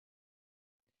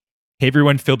Hey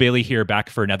everyone, Phil Bailey here, back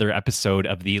for another episode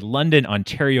of the London,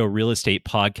 Ontario Real Estate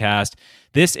Podcast.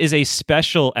 This is a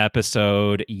special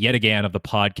episode, yet again, of the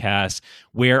podcast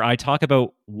where I talk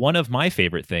about one of my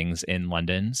favorite things in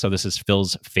London. So this is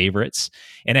Phil's favorites.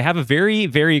 And I have a very,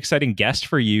 very exciting guest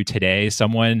for you today,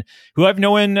 someone who I've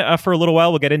known for a little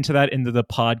while. We'll get into that into the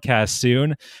podcast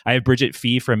soon. I have Bridget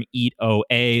Fee from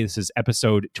EatOA. This is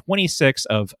episode 26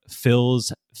 of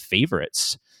Phil's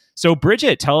favorites. So,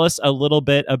 Bridget, tell us a little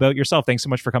bit about yourself. Thanks so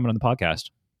much for coming on the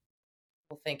podcast.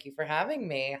 Well, thank you for having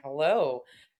me. Hello.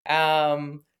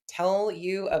 Tell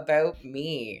you about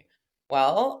me.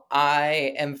 Well,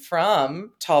 I am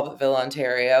from Talbotville,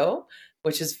 Ontario,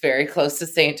 which is very close to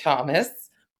St. Thomas,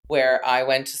 where I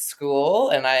went to school.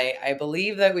 And I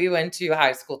believe that we went to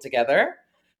high school together.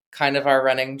 Kind of our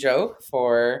running joke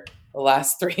for the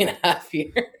last 3.5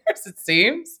 years, it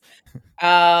seems.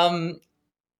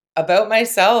 About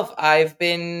myself, I've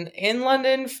been in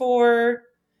London for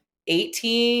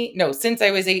since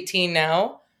I was 18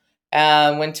 now.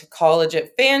 Went to college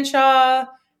at Fanshawe,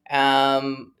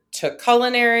 took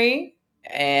culinary,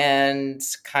 and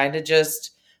kind of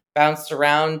just bounced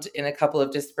around in a couple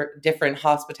of different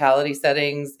hospitality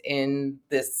settings in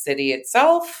this city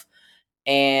itself,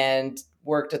 and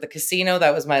worked at the casino.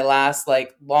 That was my last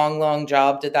long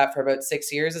job. Did that for about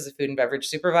 6 years as a food and beverage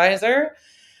supervisor.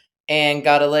 And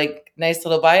got a nice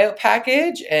little buyout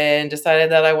package and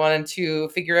decided that I wanted to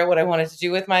figure out what I wanted to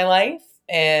do with my life.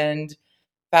 And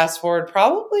fast forward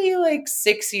probably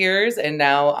 6 years, and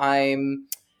now I'm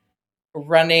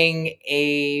running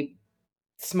a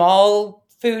small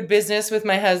food business with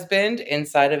my husband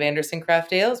inside of Anderson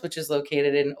Craft Ales, which is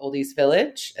located in Old East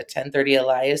Village at 1030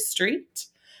 Elias Street.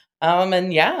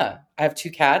 And yeah, I have 2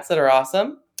 cats that are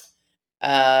awesome.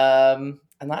 And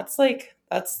that's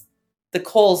the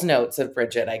Coles notes of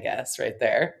Bridget, I guess, right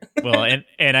there. Well,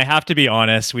 and I have to be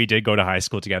honest, we did go to high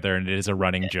school together, and it is a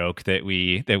running joke that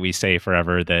we say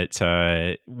forever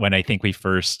that when I think we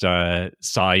first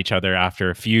saw each other after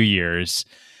a few years,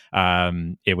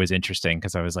 it was interesting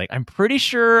because I was like, I'm pretty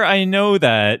sure I know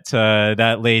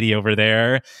that lady over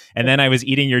there. And then I was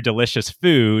eating your delicious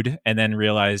food and then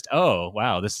realized, oh,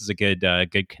 wow, this is a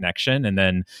good connection. And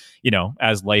then,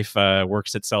 as life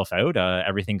works itself out,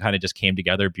 everything kind of just came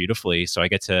together beautifully. So I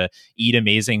get to eat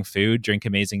amazing food, drink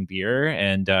amazing beer,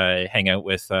 and hang out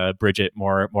with Bridget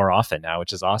more often now,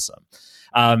 which is awesome.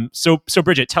 So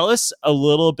Bridget, tell us a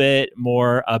little bit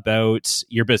more about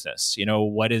your business.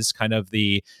 What is kind of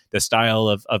the style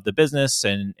of the business,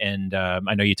 and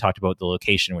I know you talked about the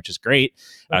location, which is great,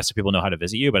 so people know how to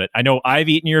visit you. But I know I've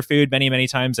eaten your food many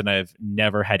times, and I've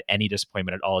never had any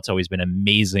disappointment at all. It's always been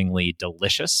amazingly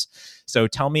delicious. So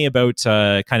tell me about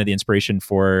kind of the inspiration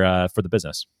for the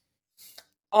business.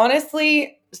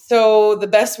 Honestly, so the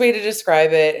best way to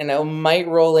describe it, and it might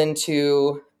roll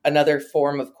into another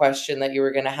form of question that you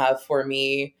were going to have for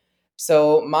me.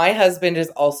 So my husband is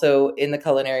also in the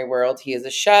culinary world. He is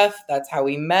a chef. That's how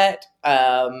we met.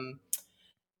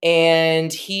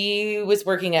 And he was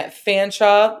working at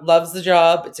Fanshawe, loves the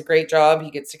job. It's a great job.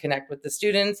 He gets to connect with the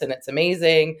students and it's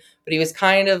amazing. But he was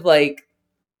kind of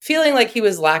feeling like he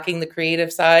was lacking the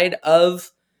creative side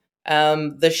of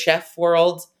the chef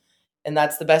world. And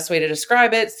that's the best way to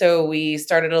describe it. So we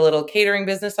started a little catering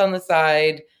business on the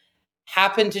side.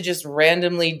 Happened to just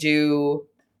randomly do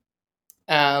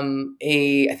I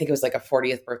think it was a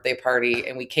 40th birthday party,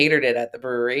 and we catered it at the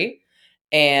brewery.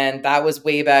 And that was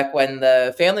way back when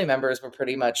the family members were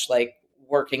pretty much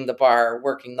working the bar,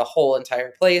 working the whole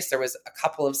entire place. There was a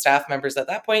couple of staff members at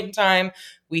that point in time.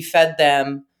 We fed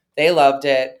them. They loved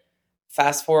it.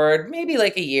 Fast forward maybe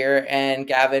a year, and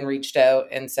Gavin reached out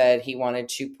and said he wanted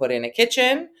to put in a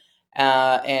kitchen,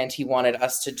 and he wanted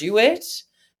us to do it.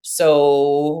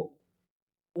 So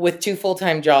with 2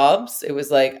 full-time jobs, it was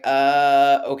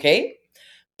okay.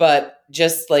 But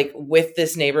just with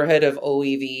this neighborhood of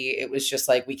OEV, it was just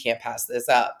we can't pass this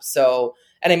up. So,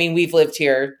 and I mean, we've lived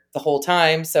here the whole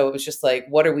time. So it was just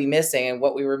what are we missing? And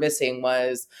what we were missing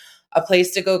was a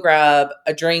place to go grab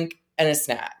a drink and a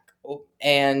snack.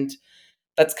 And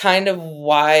that's kind of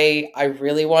why I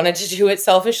really wanted to do it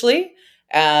selfishly.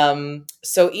 So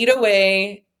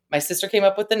EatOA, my sister came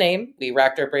up with the name. We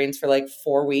racked our brains for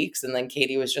 4 weeks. And then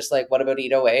Katie was just what about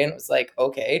EatOA? And it was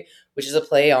okay, which is a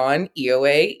play on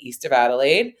EOA, East of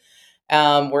Adelaide.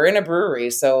 We're in a brewery.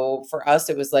 So for us,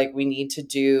 it was we need to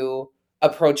do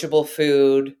approachable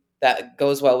food that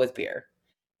goes well with beer.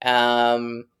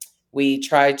 We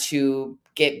try to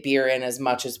get beer in as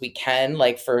much as we can,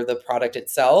 for the product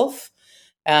itself.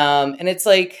 And it's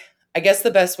I guess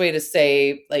the best way to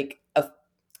say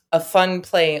a fun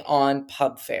play on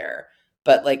pub fare,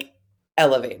 but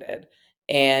elevated.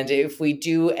 And if we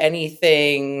do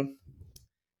anything,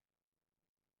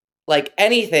 like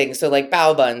anything, so like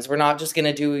bao buns, we're not just going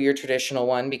to do your traditional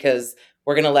one because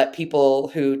we're going to let people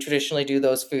who traditionally do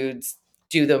those foods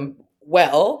do them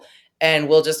well. And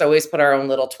we'll just always put our own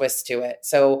little twist to it.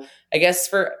 So I guess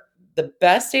for the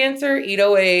best answer,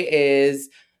 EatOA is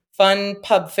fun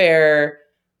pub fare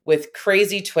with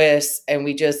crazy twists. And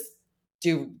we just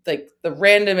do like the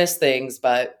randomest things,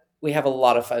 but we have a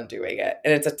lot of fun doing it.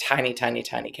 And it's a tiny, tiny,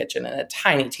 tiny kitchen and a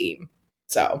tiny team.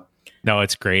 So No,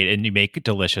 it's great, and you make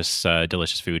delicious,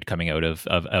 delicious food coming out of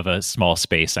a small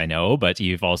space. I know, but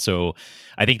you've also,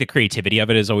 I think the creativity of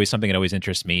it is always something that always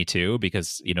interests me too,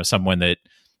 because someone that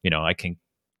I can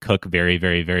cook very,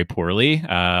 very, very poorly,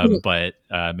 but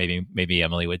maybe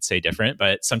Emily would say different.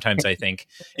 But sometimes I think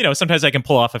sometimes I can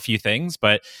pull off a few things,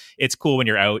 but it's cool when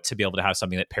you're out to be able to have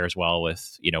something that pairs well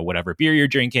with whatever beer you're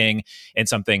drinking, and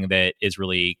something that is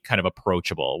really kind of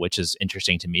approachable, which is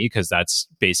interesting to me because that's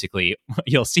basically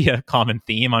you'll see a common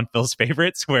theme on Phil's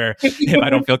favorites where if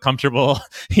I don't feel comfortable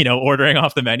ordering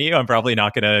off the menu, I'm probably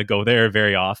not going to go there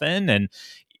very often. And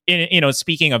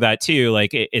speaking of that too, like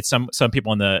it's some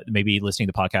people in the maybe listening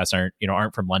to the podcast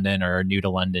aren't from London or are new to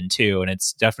London too, and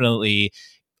it's definitely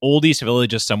Old East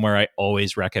Village is somewhere I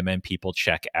always recommend people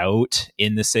check out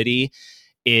in the city.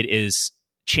 It is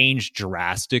changed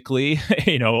drastically,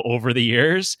 over the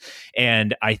years,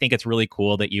 and I think it's really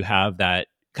cool that you have that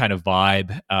kind of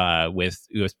vibe with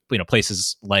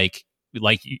places like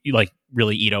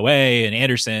really EatOA and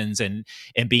Anderson's and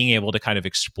being able to kind of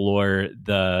explore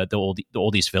the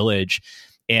old East Village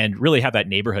and really have that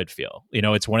neighborhood feel.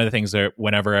 It's one of the things that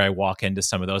whenever I walk into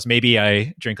some of those, maybe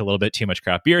I drink a little bit too much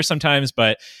craft beer sometimes,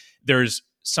 but there's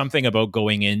something about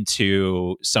going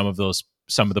into some of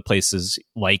the places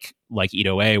like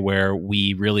EatOA where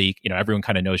we really, everyone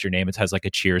kind of knows your name. It has like a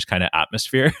cheers kind of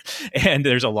atmosphere. And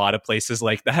there's a lot of places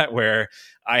like that where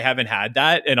I haven't had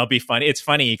that. And it's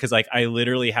funny because like I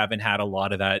literally haven't had a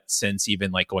lot of that since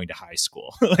even like going to high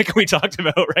school, like we talked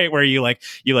about, right? Where you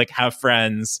have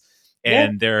friends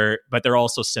and they're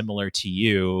also similar to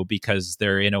you because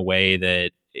they're in a way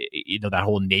that that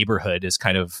whole neighborhood is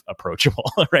kind of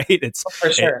approachable, right?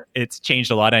 for sure. It's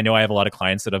changed a lot. I know I have a lot of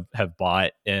clients that have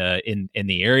bought in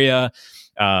the area.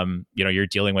 You're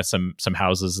dealing with some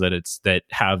houses that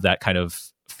have that kind of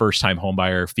first time home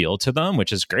buyer feel to them,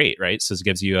 which is great, right? So it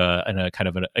gives you a kind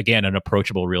of an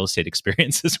approachable real estate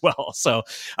experience as well. So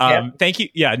thank you.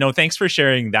 Yeah, no, thanks for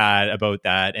sharing that about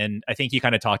that. And I think you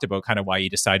kind of talked about kind of why you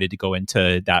decided to go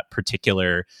into that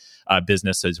particular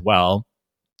business as well.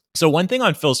 So one thing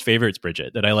on Phil's favorites,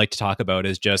 Bridget, that I like to talk about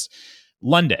is just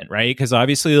London, right? Because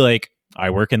obviously, like I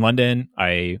work in London,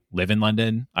 I live in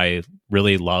London, I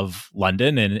really love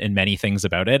London and many things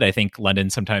about it. I think London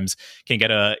sometimes can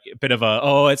get a bit of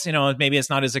it's maybe it's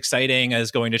not as exciting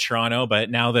as going to Toronto, but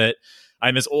now that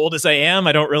I'm as old as I am,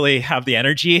 I don't really have the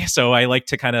energy. So I like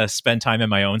to kind of spend time in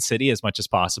my own city as much as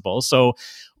possible. So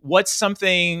what's one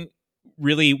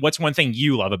thing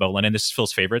you love about London? This is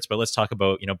Phil's favorites, but let's talk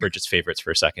about, Bridget's favorites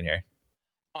for a second here.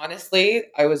 Honestly,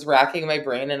 I was racking my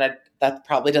brain and that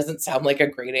probably doesn't sound like a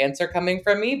great answer coming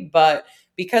from me, but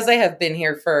because I have been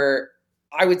here for,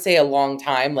 I would say a long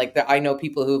time, like I know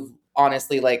people who've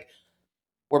honestly like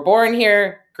were born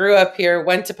here, grew up here,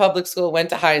 went to public school, went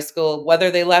to high school,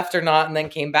 whether they left or not, and then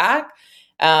came back.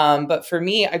 But for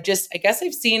me, I guess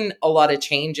I've seen a lot of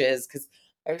changes because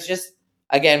I was just,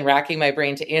 again, racking my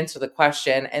brain to answer the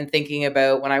question and thinking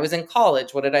about when I was in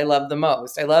college, what did I love the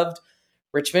most? I loved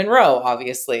Richmond Row,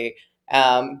 obviously,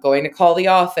 going to call the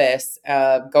office,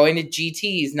 going to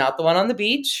GT's, not the one on the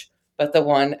beach, but the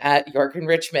one at York and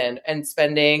Richmond, and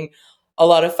spending a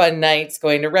lot of fun nights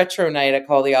going to retro night at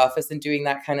Call the Office and doing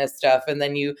that kind of stuff. And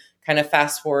then you kind of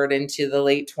fast forward into the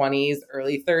late 20s,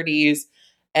 early 30s,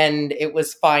 and it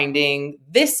was finding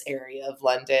this area of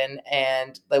London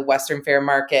and the Western Fair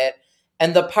Market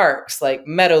and the parks like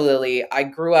Meadow Lily. I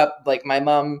grew up, like my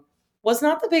mom was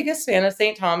not the biggest fan of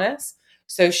St. Thomas.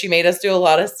 So she made us do a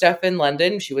lot of stuff in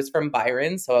London. She was from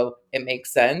Byron, so it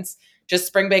makes sense.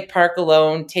 Just Springbank Park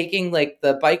alone, taking like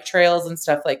the bike trails and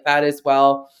stuff like that as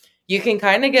well. You can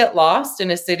kind of get lost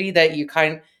in a city that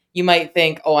you might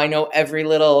think, oh, I know every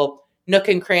little nook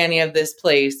and cranny of this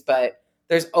place, but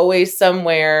there's always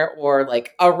somewhere or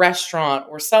like a restaurant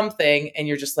or something, and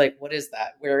you're just like, what is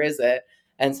that? Where is it?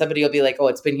 And somebody will be like, oh,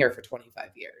 it's been here for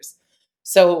 25 years.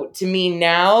 So to me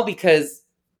now, because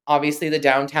obviously the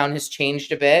downtown has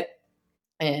changed a bit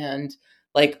and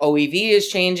like OEV is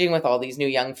changing with all these new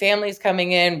young families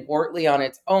coming in. Wortley on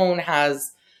its own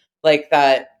has like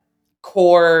that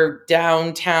core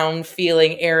downtown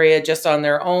feeling area just on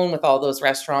their own with all those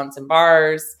restaurants and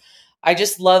bars. I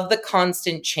just love the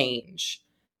constant change.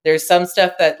 There's some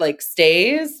stuff that like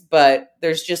stays, but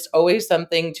there's just always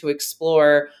something to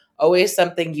explore, always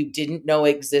something you didn't know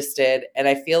existed. And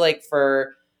I feel like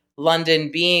for London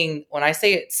being, when I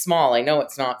say it's small, I know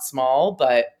it's not small,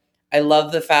 but I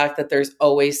love the fact that there's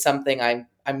always something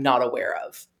I'm not aware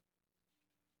of.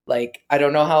 Like, I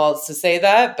don't know how else to say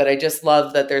that, but I just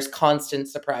love that there's constant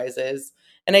surprises.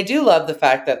 And I do love the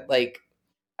fact that, like,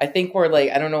 I think we're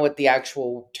like, I don't know what the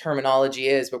actual terminology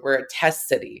is, but we're a test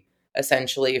city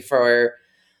essentially for,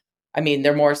 I mean,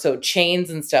 they're more so chains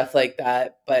and stuff like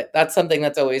that, but that's something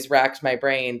that's always racked my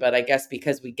brain. But I guess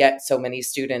because we get so many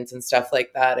students and stuff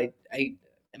like that, I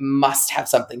must have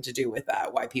something to do with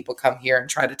that, why people come here and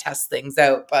try to test things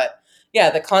out. But yeah,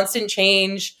 the constant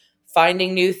change,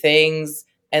 finding new things,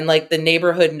 and like the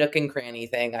neighborhood nook and cranny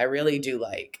thing, I really do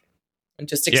like, and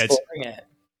just Yeah, it's exploring it.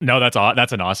 no, that's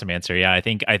an awesome answer. Yeah, I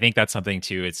think that's something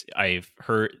too. It's I've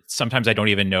heard sometimes I don't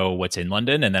even know what's in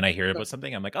London, and then I hear about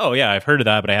something. I'm like, oh yeah, I've heard of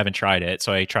that, but I haven't tried it.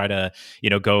 So I try to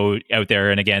go out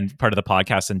there. And again, part of the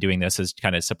podcast and doing this is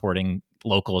kind of supporting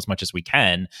local as much as we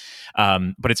can.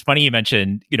 But it's funny you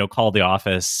mentioned call the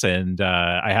office, and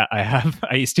I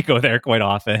used to go there quite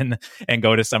often and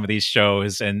go to some of these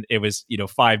shows, and it was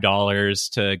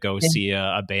 $5 to go see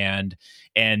a band.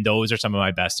 And those are some of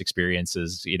my best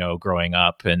experiences, growing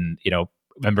up. And,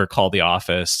 remember Call the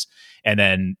Office, and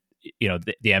then,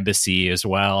 the Embassy as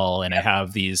well. And I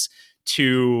have these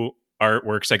two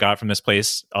artworks I got from this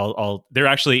place. They're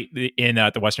actually in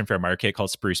at the Western Fair Market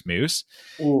called Spruce Moose.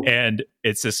 Ooh. And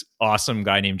it's this awesome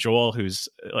guy named Joel, who's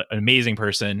an amazing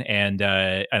person. And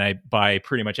I buy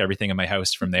pretty much everything in my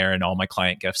house from there, and all my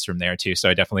client gifts from there too. So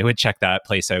I definitely would check that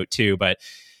place out too. But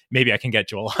maybe I can get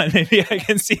Joel on. Maybe I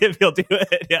can see if he'll do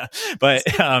it. Yeah. But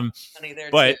Too,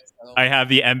 so. I have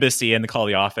the Embassy and the Call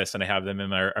the Office, and I have them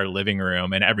in our living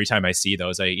room. And every time I see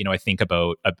those, I think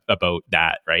about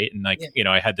that. Right. And like,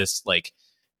 I had this like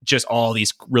just all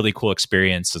these really cool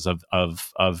experiences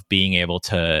of being able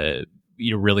to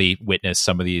really witness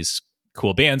some of these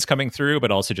cool bands coming through,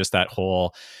 but also just that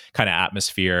whole kind of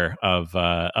atmosphere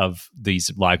of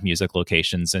these live music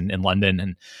locations in London.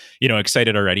 And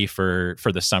excited already for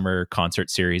the summer concert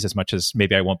series, as much as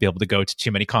maybe I won't be able to go to too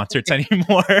many concerts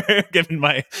anymore given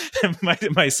my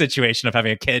situation of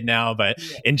having a kid now. But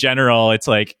in general, it's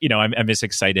like I'm just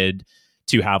excited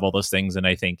to have all those things, and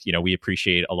I think we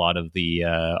appreciate a lot of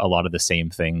the same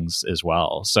things as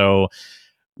well. So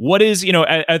what is,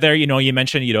 are there, you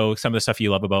mentioned, some of the stuff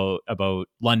you love about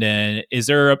London. Is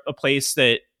there a place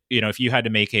that, if you had to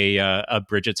make a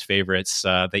Bridget's favorites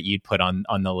that you'd put on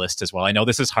the list as well? I know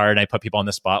this is hard. I put people on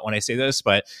the spot when I say this,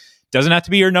 but doesn't have to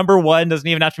be your number one, doesn't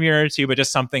even have to be your number two, but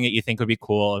just something that you think would be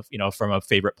cool, from a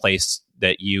favorite place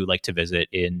that you like to visit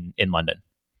in London.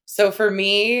 So for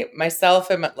me,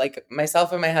 myself and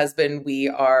my husband, we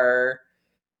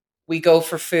go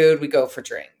for food, we go for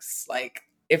drinks. Like,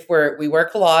 we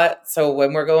work a lot, so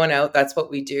when we're going out, that's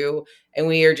what we do. And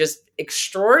we are just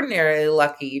extraordinarily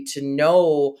lucky to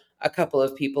know a couple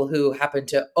of people who happen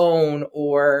to own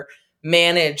or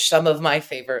manage some of my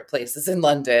favorite places in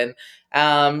London.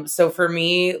 So for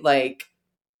me, like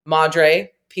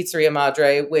Pizzeria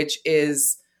Madre, which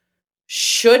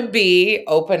should be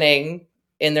opening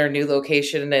in their new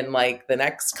location in like the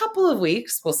next couple of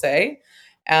weeks, we'll say.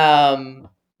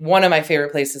 One of my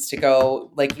favorite places to go,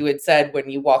 like you had said,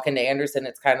 when you walk into Anderson,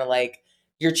 it's kind of like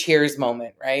your Cheers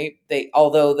moment, right?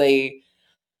 Although they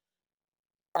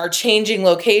are changing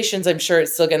locations, I'm sure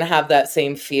it's still going to have that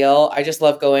same feel. I just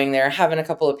love going there, having a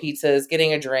couple of pizzas,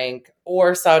 getting a drink.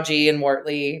 Or Saji and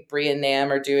Wortley, Brie and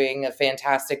Nam are doing a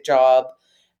fantastic job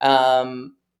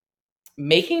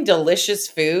making delicious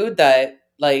food that,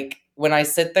 like, when I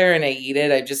sit there and I eat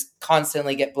it, I just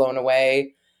constantly get blown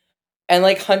away. And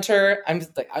like Hunter, I'm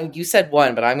just like, you said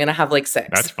one, but I'm gonna have like 6.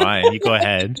 That's fine. You go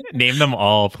ahead. Name them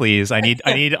all, please. I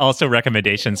need also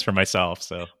recommendations for myself.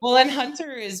 So and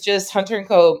Hunter and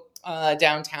Co.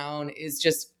 Downtown is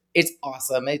just, it's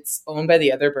awesome. It's owned by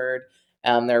the Otherbird.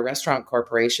 They're a restaurant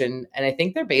corporation, and I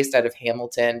think they're based out of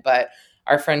Hamilton. But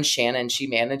our friend Shannon, she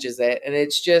manages it, and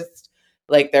it's just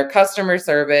like their customer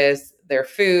service, their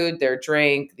food, their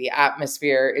drink, the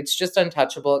atmosphere. It's just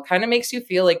untouchable. It kind of makes you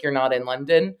feel like you're not in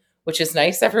London, which is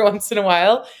nice every once in a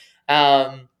while.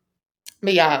 But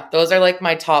yeah, those are like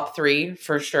my top 3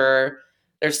 for sure.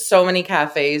 There's so many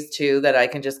cafes too that I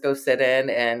can just go sit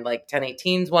in, and like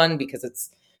 1018's one because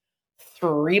it's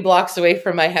 3 blocks away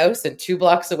from my house and 2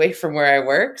 blocks away from where I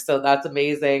work. So that's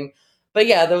amazing. But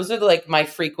yeah, those are like my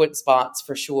frequent spots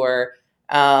for sure.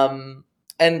 And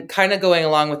kind of going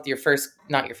along with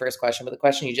not your first question, but the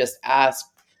question you just asked,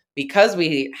 because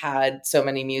we had so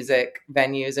many music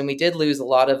venues and we did lose a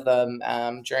lot of them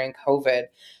during COVID,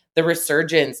 the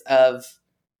resurgence of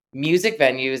music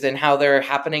venues and how they're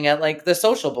happening at like the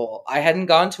Social Bowl. I hadn't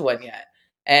gone to one yet.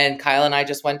 And Kyle and I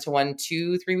just went to one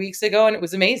 2-3 weeks ago and it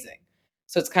was amazing.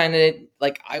 So it's kind of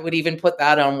like I would even put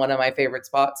that on one of my favorite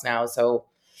spots now. So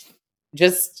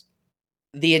just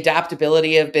the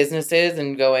adaptability of businesses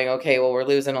and going, okay, well, we're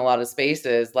losing a lot of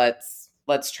spaces.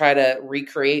 Let's try to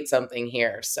recreate something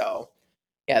here. So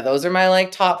yeah, those are my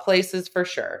like top places for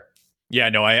sure. Yeah,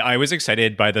 no, I was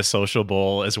excited by the Social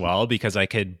Bowl as well because I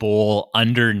could bowl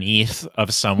underneath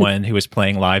of someone who was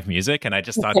playing live music, and I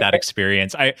just thought that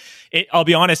experience. I'll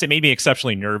be honest, it made me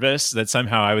exceptionally nervous that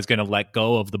somehow I was going to let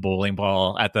go of the bowling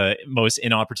ball at the most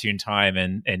inopportune time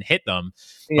and hit them.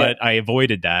 Yeah. But I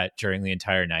avoided that during the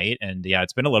entire night, and yeah,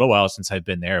 it's been a little while since I've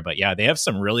been there. But yeah, they have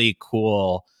some really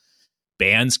cool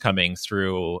bands coming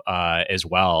through as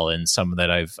well, and some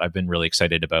that I've been really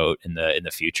excited about in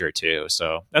the future too.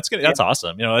 So that's good. That's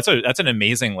awesome. That's an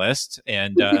amazing list.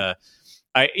 And Bridget,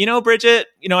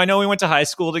 I know we went to high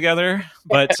school together,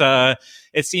 but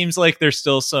it seems like there's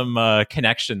still some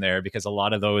connection there because a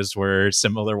lot of those were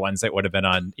similar ones that would have been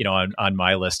on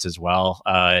my list as well,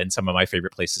 and some of my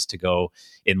favorite places to go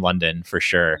in London for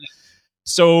sure.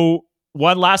 So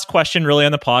one last question really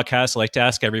on the podcast. I like to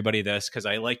ask everybody this because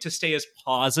I like to stay as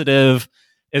positive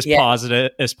as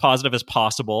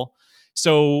possible.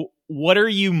 So what are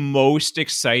you most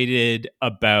excited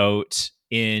about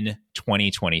in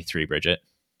 2023, Bridget?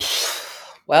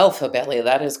 Well, Phil Bentley,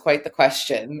 that is quite the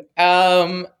question.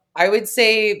 I would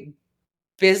say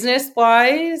business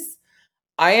wise,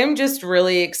 I am just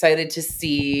really excited to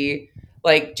see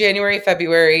like January,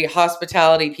 February,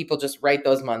 hospitality, people just write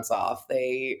those months off.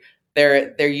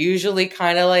 They're usually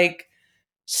kind of like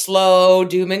slow,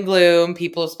 doom and gloom.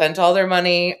 People have spent all their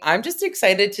money. I'm just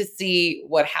excited to see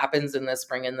what happens in the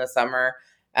spring and the summer.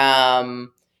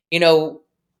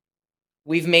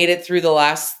 We've made it through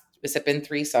has it been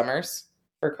 3 summers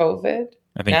for COVID?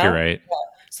 I think you're right. Yeah.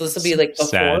 So this will be like the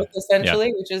fourth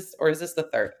essentially, or is this the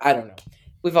third? I don't know.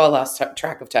 We've all lost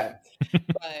track of time.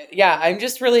 But yeah, I'm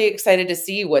just really excited to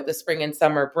see what the spring and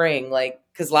summer bring. Like,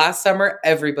 because last summer,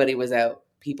 everybody was out.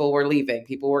 People were leaving,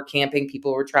 people were camping,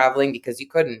 people were traveling because you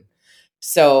couldn't.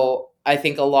 So I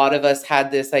think a lot of us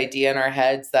had this idea in our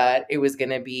heads that it was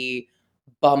going to be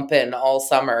bumping all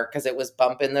summer because it was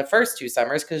bumping the first 2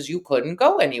 summers because you couldn't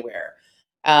go anywhere.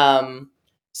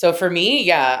 So for me,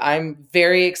 yeah, I'm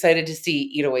very excited to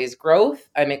see EatOA's growth.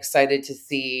 I'm excited to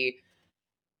see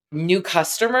new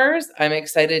customers. I'm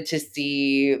excited to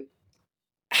see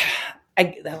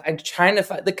I'm trying to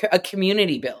find a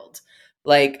community build.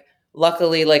 Like,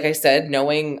 luckily, like I said,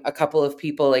 knowing a couple of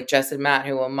people like Jess and Matt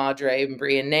who own Madre and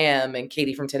Brie and Nam and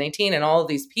Katie from 1018 and all of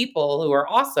these people who are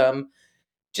awesome,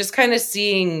 just kind of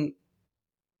seeing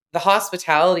the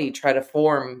hospitality try to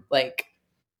form like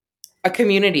a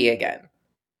community again.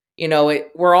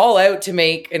 We're all out to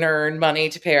make and earn money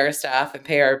to pay our staff and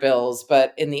pay our bills,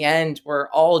 but in the end, we're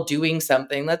all doing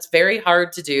something that's very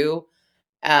hard to do.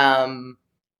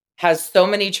 Has so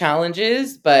many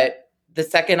challenges, but the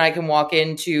second I can walk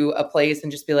into a place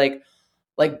and just be like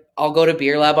I'll go to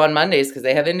Beer Lab on Mondays because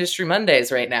they have Industry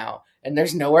Mondays right now and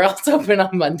there's nowhere else open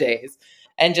on Mondays,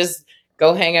 and just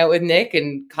go hang out with Nick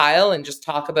and Kyle and just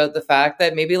talk about the fact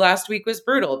that maybe last week was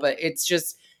brutal, but it's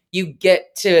just, you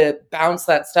get to bounce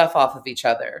that stuff off of each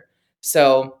other.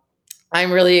 So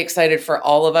I'm really excited for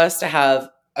all of us to have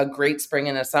a great spring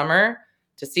and a summer,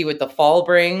 to see what the fall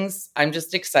brings. I'm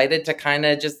just excited to kind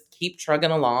of just keep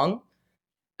trugging along,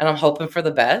 and I'm hoping for the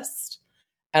best.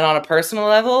 And on a personal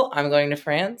level, I'm going to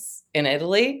France and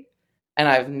Italy, and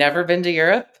I've never been to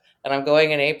Europe, and I'm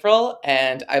going in April,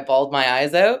 and I bawled my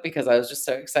eyes out because I was just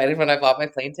so excited when I bought my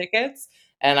plane tickets,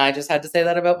 and I just had to say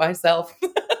that about myself.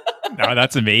 No,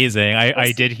 that's amazing.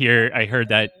 I heard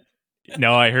that.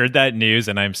 No, I heard that news,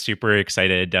 and I'm super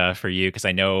excited for you because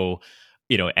I know,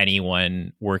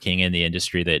 anyone working in the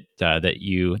industry that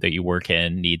you work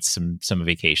in needs some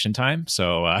vacation time.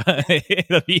 So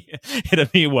it'll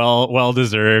be well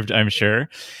deserved, I'm sure.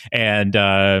 And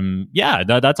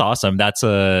that's awesome. That's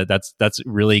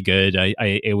really good.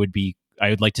 I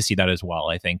would like to see that as well.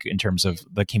 I think in terms of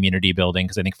the community building,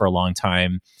 because I think for a long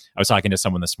time, I was talking to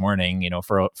someone this morning,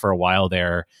 for a while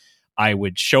there, I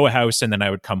would show a house and then I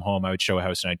would come home. I would show a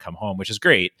house and I'd come home, which is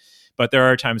great. But there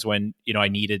are times when, I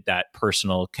needed that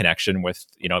personal connection with,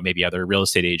 maybe other real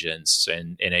estate agents.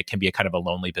 And it can be a kind of a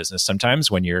lonely business sometimes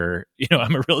when you're,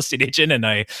 I'm a real estate agent and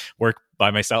I work by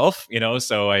myself,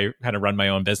 so I kind of run my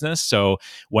own business. So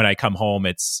when I come home,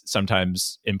 it's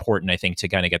sometimes important, I think, to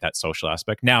kind of get that social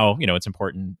aspect. Now, it's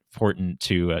important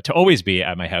to always be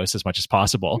at my house as much as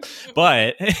possible.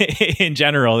 But in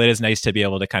general, it is nice to be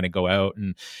able to kind of go out.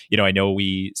 And, I know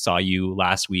we saw you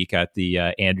last week at the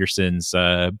Anderson's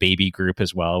baby group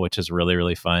as well, which is really,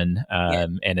 really fun.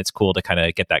 And it's cool to kind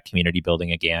of get that community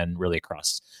building again, really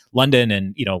across London,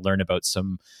 and, learn about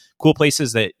some cool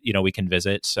places that, we can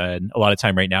visit. And a lot of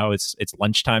time right now it's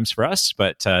lunch times for us,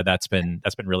 but that's been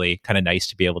really kind of nice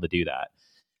to be able to do that.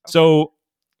 Okay.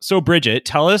 So Bridget,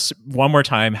 tell us one more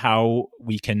time how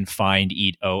we can find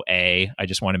EatOA. I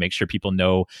just want to make sure people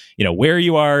know, where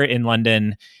you are in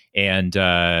London, and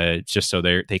just so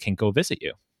they can go visit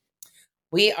you.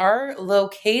 We are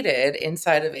located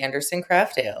inside of Anderson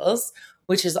Craft Ales,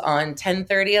 which is on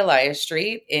 1030 Elias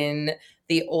Street in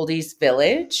the Oldies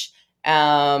Village.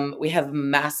 We have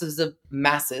massive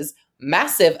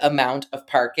amount of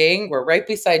parking. We're right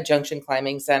beside Junction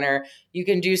Climbing Center. You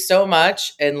can do so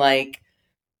much in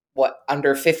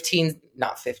under 15,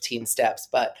 not 15 steps,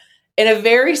 but in a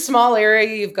very small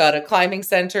area. You've got a climbing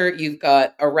center, you've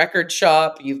got a record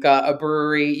shop, you've got a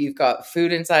brewery, you've got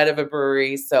food inside of a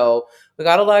brewery. So we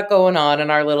got a lot going on in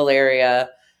our little area.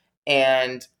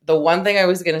 And the one thing I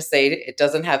was going to say, it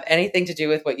doesn't have anything to do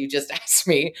with what you just asked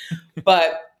me,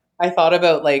 but I thought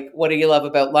about what do you love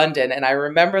about London? And I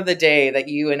remember the day that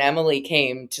you and Emily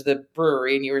came to the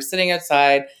brewery and you were sitting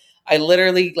outside. I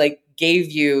literally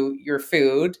gave you your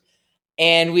food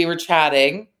and we were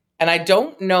chatting. And I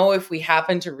don't know if we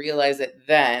happened to realize it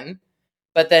then,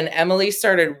 but then Emily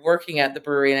started working at the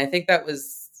brewery. And I think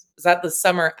was that the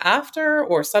summer after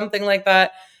or something like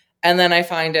that. And then I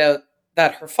find out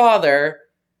that her father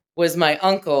was my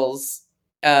uncle's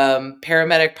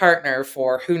paramedic partner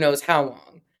for who knows how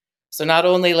long. So not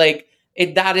only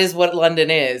that is what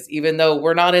London is, even though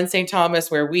we're not in St.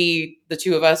 Thomas where the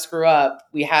two of us grew up,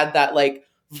 we had that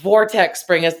vortex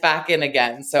bring us back in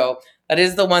again. So that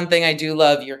is the one thing I do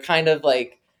love. You're kind of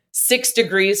 6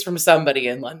 degrees from somebody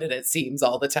in London, it seems,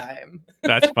 all the time.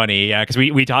 That's funny. Yeah. Because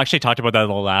we actually talked about that in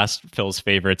the last Phil's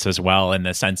favorites as well, in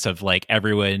the sense of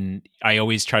everyone, I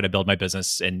always try to build my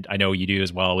business, and I know you do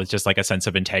as well, with just a sense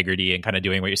of integrity and kind of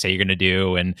doing what you say you're going to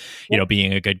do, and,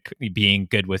 being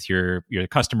good with your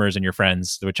customers and your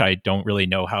friends, which I don't really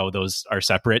know how those are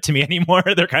separate to me anymore.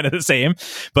 They're kind of the same.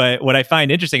 But what I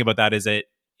find interesting about that is that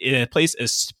in a place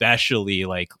especially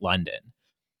like London,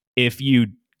 if you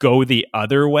go the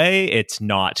other way, it's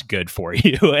not good for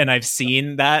you. And I've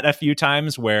seen that a few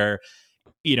times where,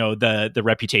 the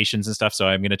reputations and stuff. So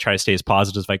I'm going to try to stay as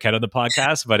positive as I can on the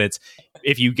podcast, but it's,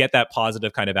 if you get that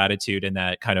positive kind of attitude and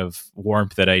that kind of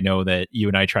warmth that I know that you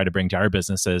and I try to bring to our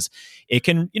businesses, it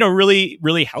can, really,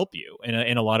 really help you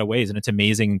in a lot of ways. And it's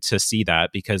amazing to see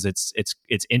that, because it's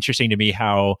interesting to me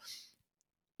how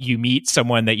you meet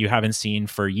someone that you haven't seen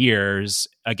for years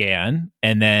again.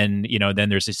 And then, then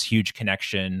there's this huge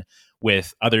connection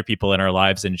with other people in our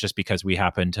lives. And just because we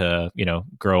happen to,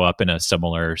 grow up in a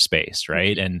similar space.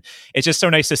 Right. And it's just so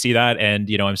nice to see that. And,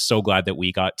 I'm so glad that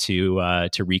we got to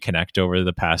reconnect over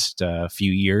the past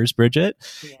few years, Bridget.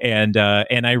 Yeah.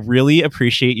 And I really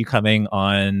appreciate you coming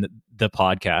on the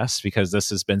podcast, because this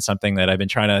has been something that I've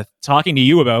been talking to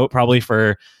you about probably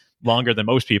for longer than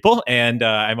most people. And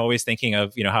I'm always thinking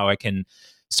of, how I can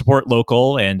support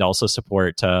local and also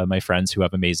support my friends who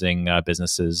have amazing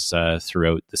businesses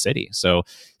throughout the city. So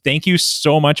thank you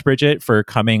so much, Bridget, for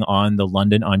coming on the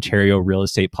London, Ontario Real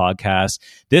Estate Podcast.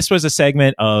 This was a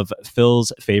segment of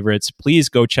Phil's Favorites. Please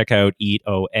go check out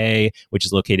EatOA, which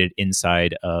is located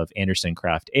inside of Anderson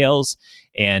Craft Ales.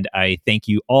 And I thank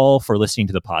you all for listening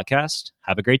to the podcast.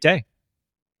 Have a great day.